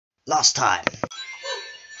Last time.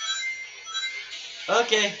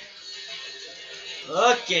 Okay.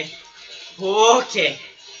 Okay. Okay.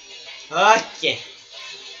 Okay.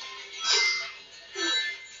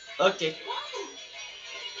 Okay.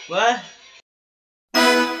 What?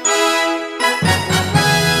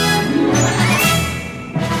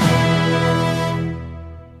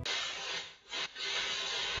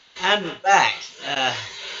 And we're back.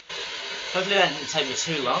 Hopefully that didn't take me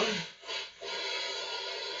too long.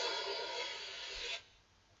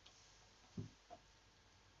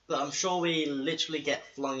 But I'm sure we literally get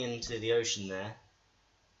flung into the ocean there.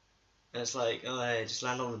 And it's like, oh, hey, just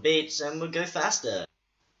land on the beach and we'll go faster.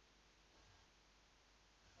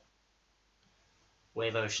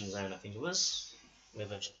 Wave Ocean Zone, I think it was.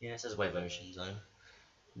 Wave Ocean. Yeah, it says Wave Ocean Zone.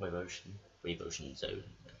 Wave Ocean. Wave Ocean Zone.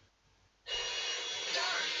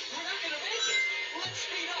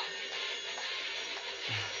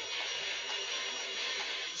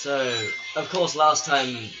 So, of course, last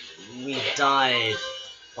time we died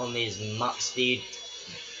on these muck speed.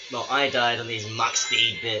 Well, I died on these muck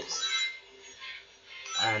speed bits,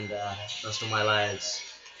 and lost all my lives.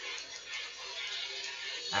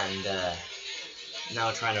 And now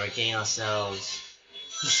we're trying to regain ourselves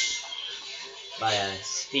by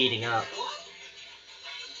speeding up.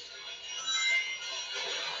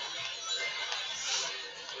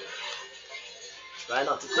 Try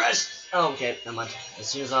not to crash. Oh, okay, never mind. As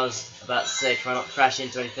soon as I was about to say try not to crash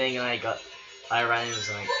into anything, I ran into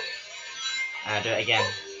something. And I do it again.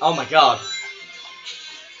 Oh my god!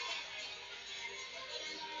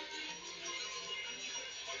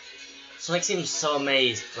 Sonic seems so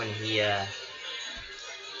amazed when he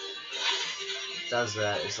does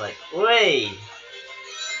that. It's like, wait!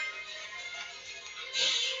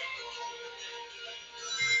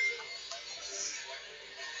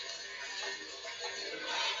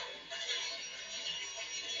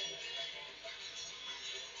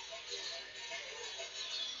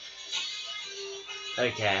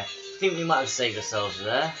 Okay, I think we might have saved ourselves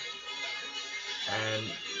there. And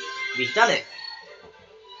we've done it!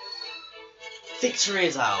 Victory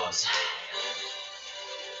is ours!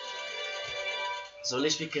 So at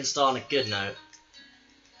least we can start on a good note.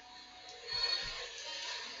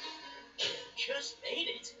 Just made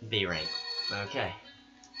it. B rank. Okay.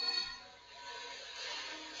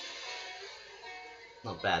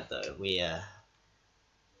 Not bad though, we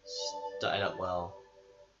started up well.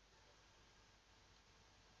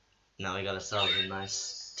 Now we got ourselves a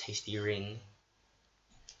nice tasty ring.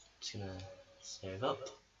 Just gonna save up.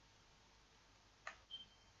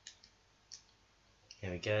 Here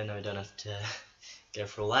we go, now we don't have to go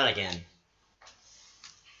for all that again.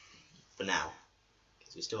 For now.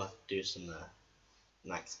 Because we still have to do some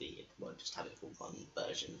max speed. Won't just have it for one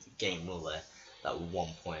version of the game, will there? That 1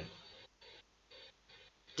 point.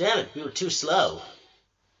 Damn it, we were too slow.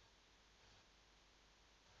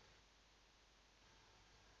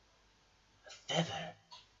 A feather.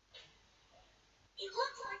 It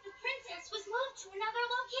looks like the princess was moved to another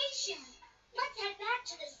location. Let's head back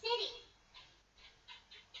to the city.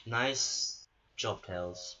 Nice job,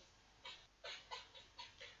 Tails.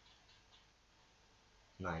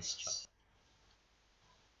 Nice job.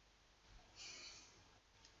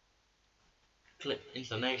 Click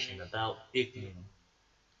information about Ignium.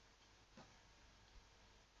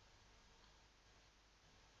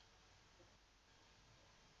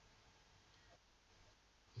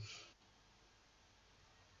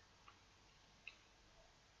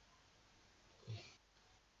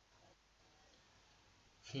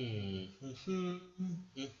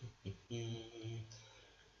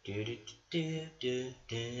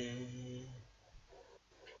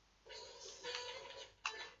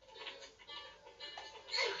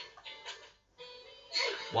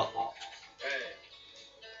 What?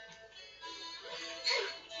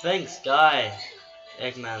 Thanks, guy.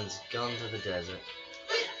 Eggman's gone to the desert.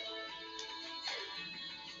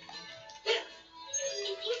 If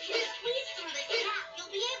you can squeeze through this gap, you'll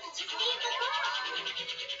be able to see the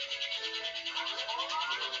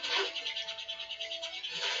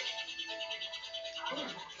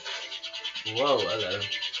Whoa, hello.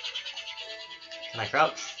 Can I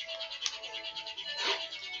crouch?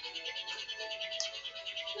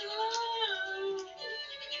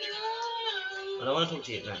 I don't want to talk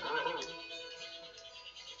to you. No.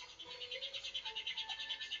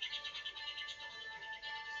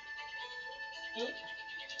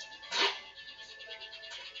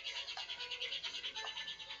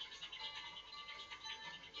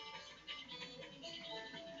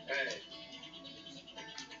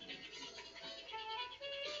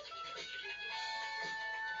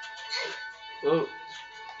 Whoa.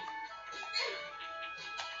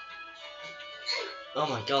 Oh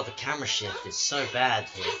my god, the camera shift is so bad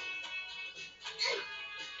here.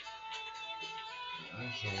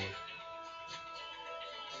 Okay.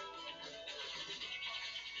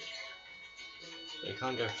 We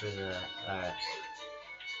can't go through the... Alright.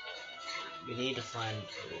 We need to find...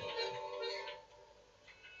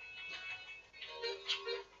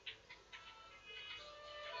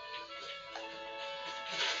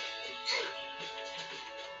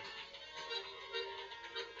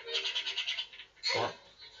 What?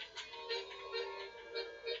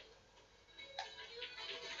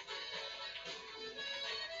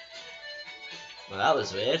 Well, that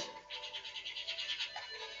was weird.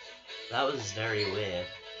 That was very weird.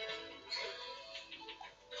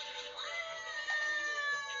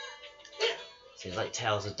 Seems like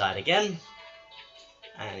Tails has died again.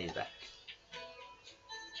 And he's back.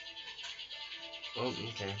 Oh,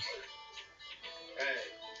 okay.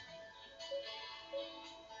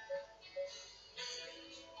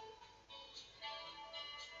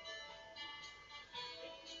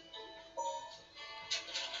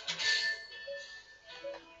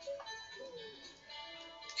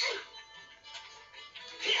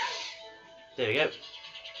 There we go.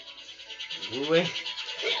 Ooh.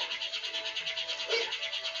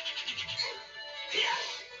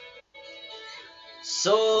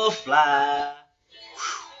 So fly.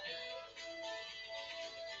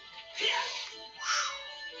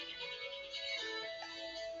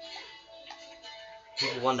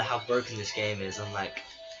 People wonder how broken this game is. I'm like,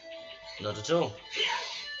 not at all.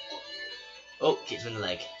 Oh, kicks him in the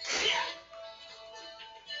leg.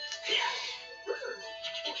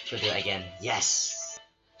 Should do it again. Yes.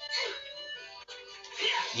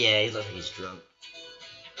 Yeah, he looks like he's drunk.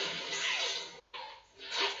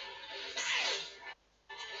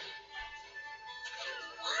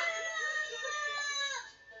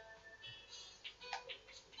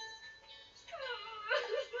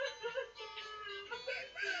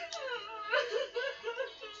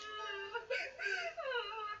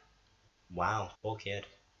 Wow, poor kid.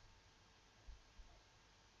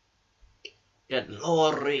 Get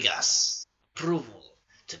Lord Rigas approval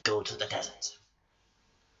to go to the desert.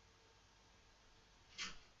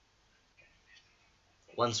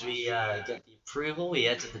 Once we get the approval, we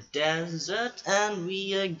head to the desert and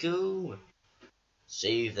we go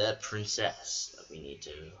save that princess that we need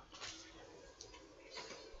to.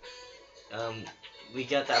 We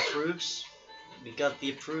got that proofs. We got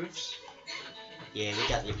the approves. Yeah, we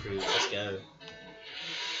got the approves. Let's go.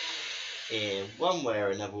 Yeah, one way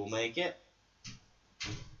or another we'll make it.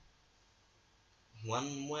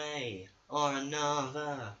 One way or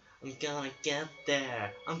another, I'm gonna get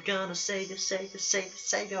there. I'm gonna save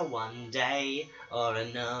you one day or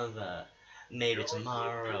another. Maybe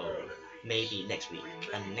tomorrow, maybe next week,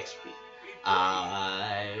 and next week.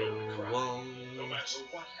 I won't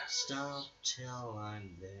stop till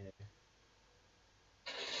I'm there.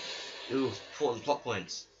 Ooh, important plot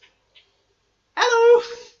points. Hello!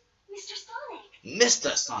 Mr. Sonic!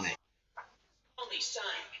 Mr. Sonic! Only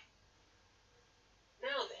Sonic.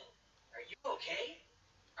 Now then, are you okay?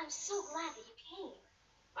 I'm so glad that you came.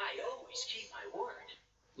 I always keep my word.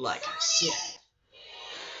 Like I said.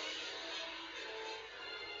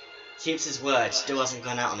 Keeps his word, still hasn't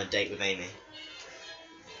gone out on a date with Amy.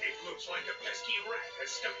 It looks like a pesky rat has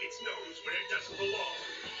stuck its nose where it doesn't belong.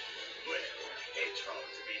 Well, Hedgehog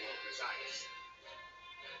to be more precise.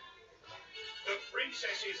 The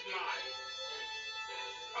princess is mine.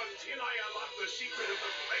 Until I unlock the secret of the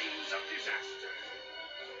flames of disaster.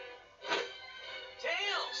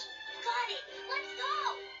 Tails! Got it! Let's go!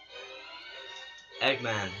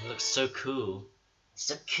 Eggman, he looks so cool.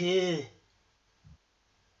 So cool.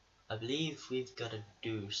 I believe we've got to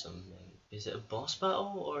do something. Is it a boss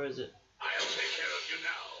battle or is it? I'll take care of you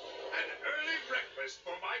now. An early breakfast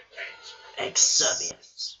for my pet.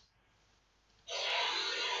 Exorbius.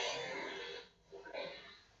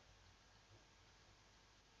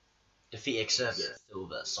 Defeat Exorbius,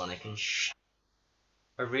 Silver, Sonic, and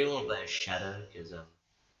I really want to play as Shadow because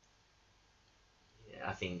yeah,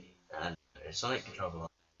 I think Sonic controls a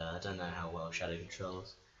lot. I don't know how well Shadow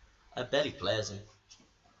controls. I barely plays him.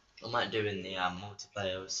 I might do in the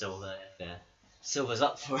multiplayer with Silver if Silver's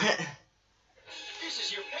up for it. This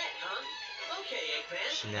is your pet, huh? Okay,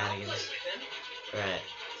 Eggman. Shenanigans. I'll play with him. Right,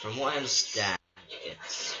 from what I understand,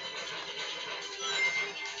 it's...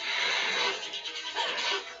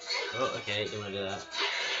 Oh, okay, don't want to do that.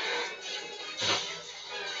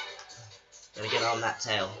 Gotta get on that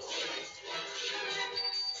tail.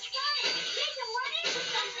 Sonic, get to run into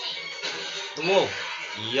something! The wall!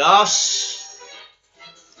 Yes!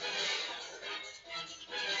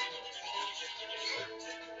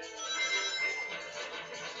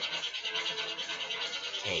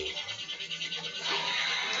 cave.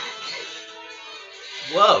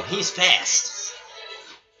 Whoa, he's fast.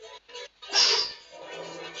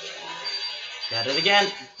 Got it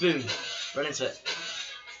again. Boom. Run into it.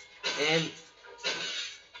 In.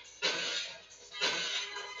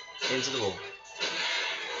 Into the wall.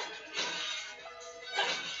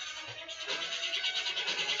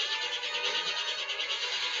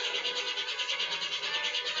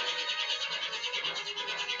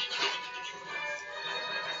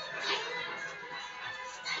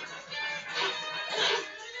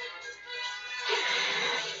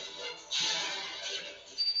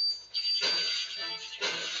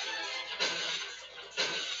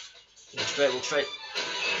 Walk straight.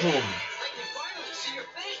 Boom. I can finally see your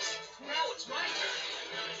face. Now it's my turn.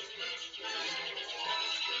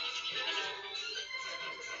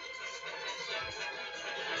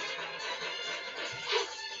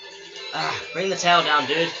 Ah, bring the tail down,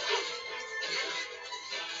 dude.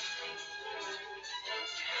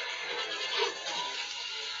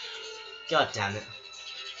 God damn it.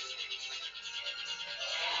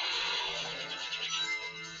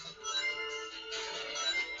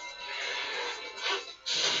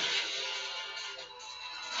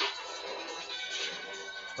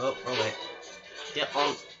 Oh, wait. Get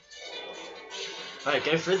on. Alright,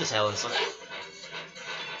 go through the tail and stuff.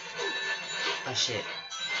 Ah, shit.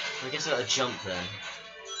 I guess I gotta jump then.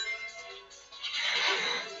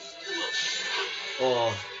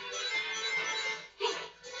 Or...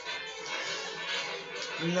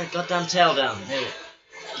 bring that goddamn tail down. There we go.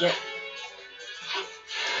 Get...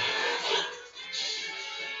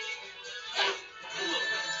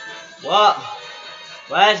 what?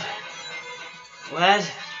 What?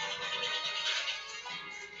 What?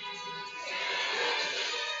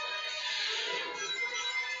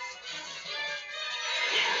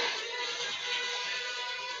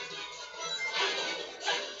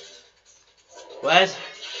 What?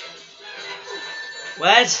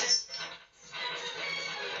 What?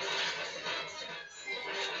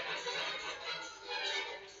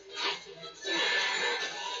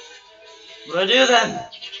 What do I do then?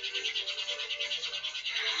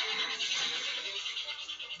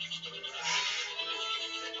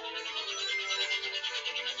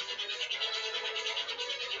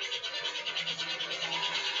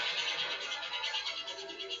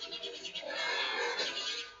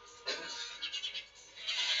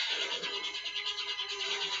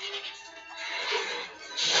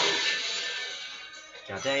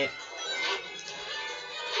 God dang it.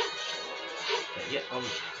 Yeah,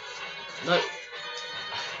 no.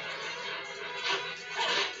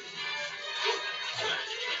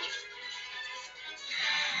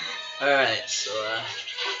 Alright, so,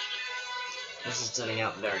 this is turning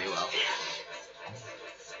out very well.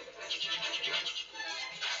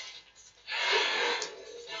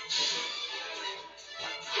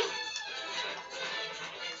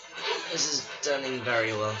 This is turning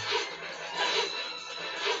very well.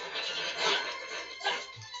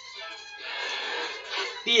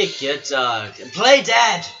 Be a good dog and play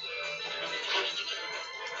dead!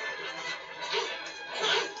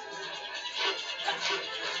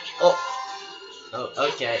 Oh,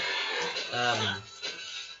 okay.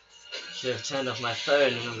 Should have turned off my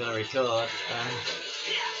phone and I'm gonna record.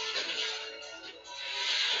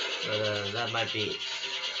 But that might be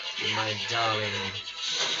my darling.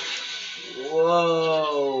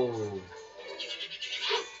 Whoa!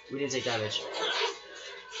 We didn't take damage.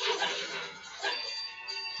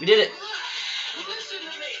 We did it! Listen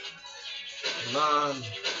to me. Come on.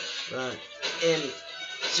 Run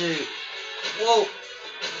into. Whoa!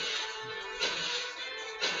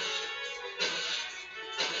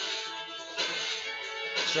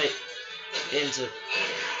 Straight into.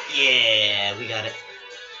 Yeah, we got it.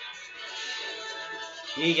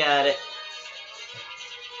 We got it.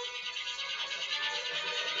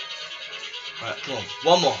 Alright, come on.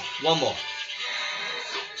 One more. One more.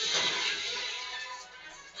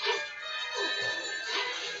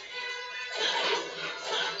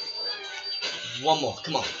 One more.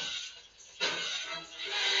 Come on.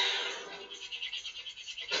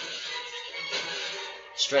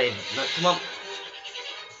 Straight in. No, come on.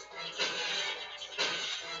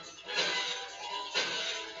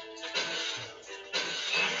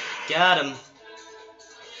 Got him.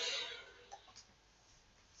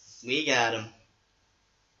 We got him.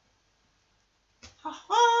 Ha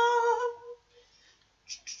ha.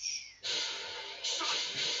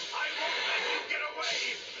 I won't let you get away!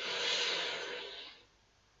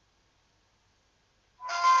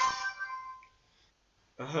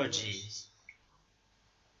 Oh jeez.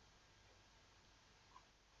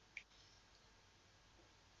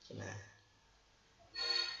 Nah.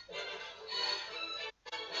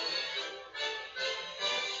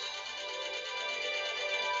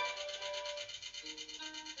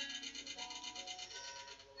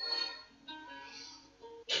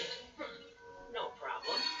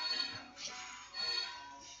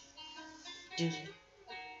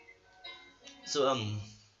 So I'm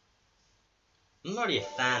already a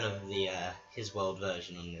fan of the His World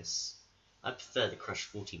version on this. I prefer the Crush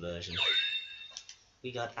 40 version.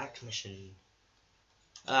 We got Act Mission.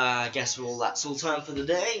 I guess that's all time for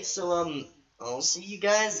today. So I'll see you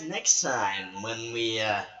guys next time when we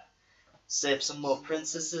save some more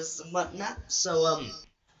princesses and whatnot. So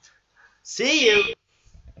see you.